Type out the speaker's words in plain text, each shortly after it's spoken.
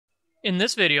In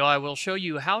this video, I will show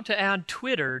you how to add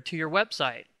Twitter to your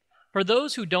website. For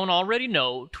those who don't already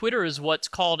know, Twitter is what's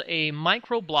called a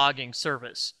microblogging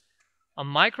service. A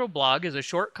microblog is a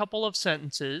short couple of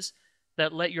sentences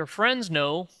that let your friends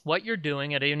know what you're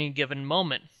doing at any given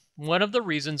moment. One of the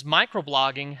reasons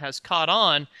microblogging has caught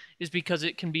on is because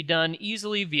it can be done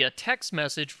easily via text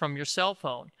message from your cell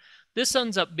phone. This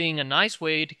ends up being a nice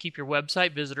way to keep your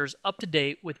website visitors up to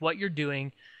date with what you're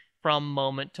doing from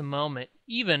moment to moment,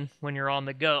 even when you're on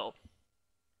the go.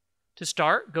 To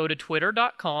start, go to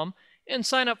twitter.com and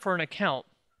sign up for an account.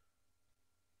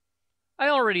 I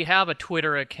already have a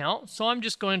Twitter account, so I'm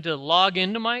just going to log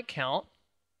into my account.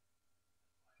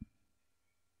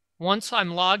 Once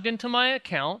I'm logged into my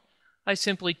account, I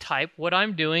simply type what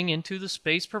I'm doing into the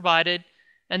space provided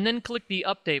and then click the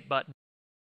update button.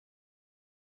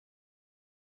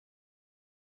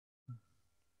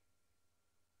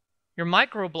 Your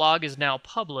microblog is now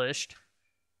published.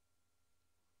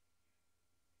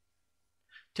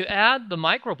 To add the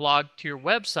microblog to your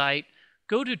website,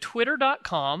 go to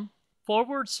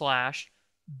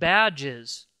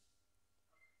twitter.com/badges.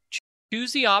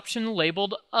 Choose the option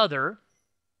labeled Other.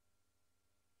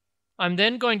 I'm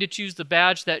then going to choose the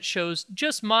badge that shows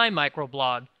just my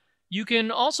microblog. You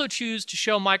can also choose to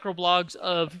show microblogs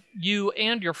of you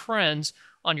and your friends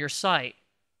on your site.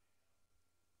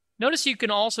 Notice you can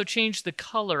also change the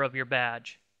color of your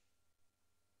badge.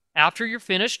 After you're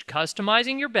finished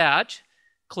customizing your badge,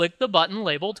 click the button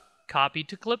labeled Copy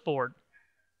to Clipboard.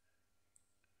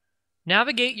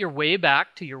 Navigate your way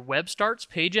back to your Web Starts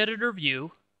page editor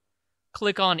view,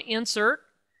 click on Insert,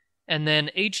 and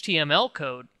then HTML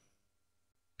code.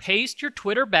 Paste your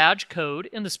Twitter badge code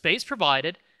in the space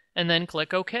provided, and then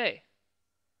click OK.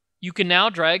 You can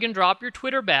now drag and drop your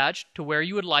Twitter badge to where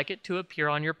you would like it to appear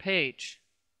on your page.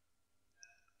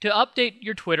 To update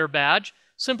your Twitter badge,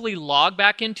 simply log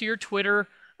back into your Twitter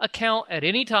account at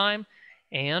any time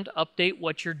and update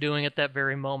what you're doing at that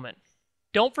very moment.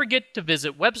 Don't forget to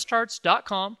visit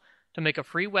webstarts.com to make a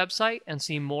free website and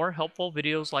see more helpful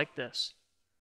videos like this.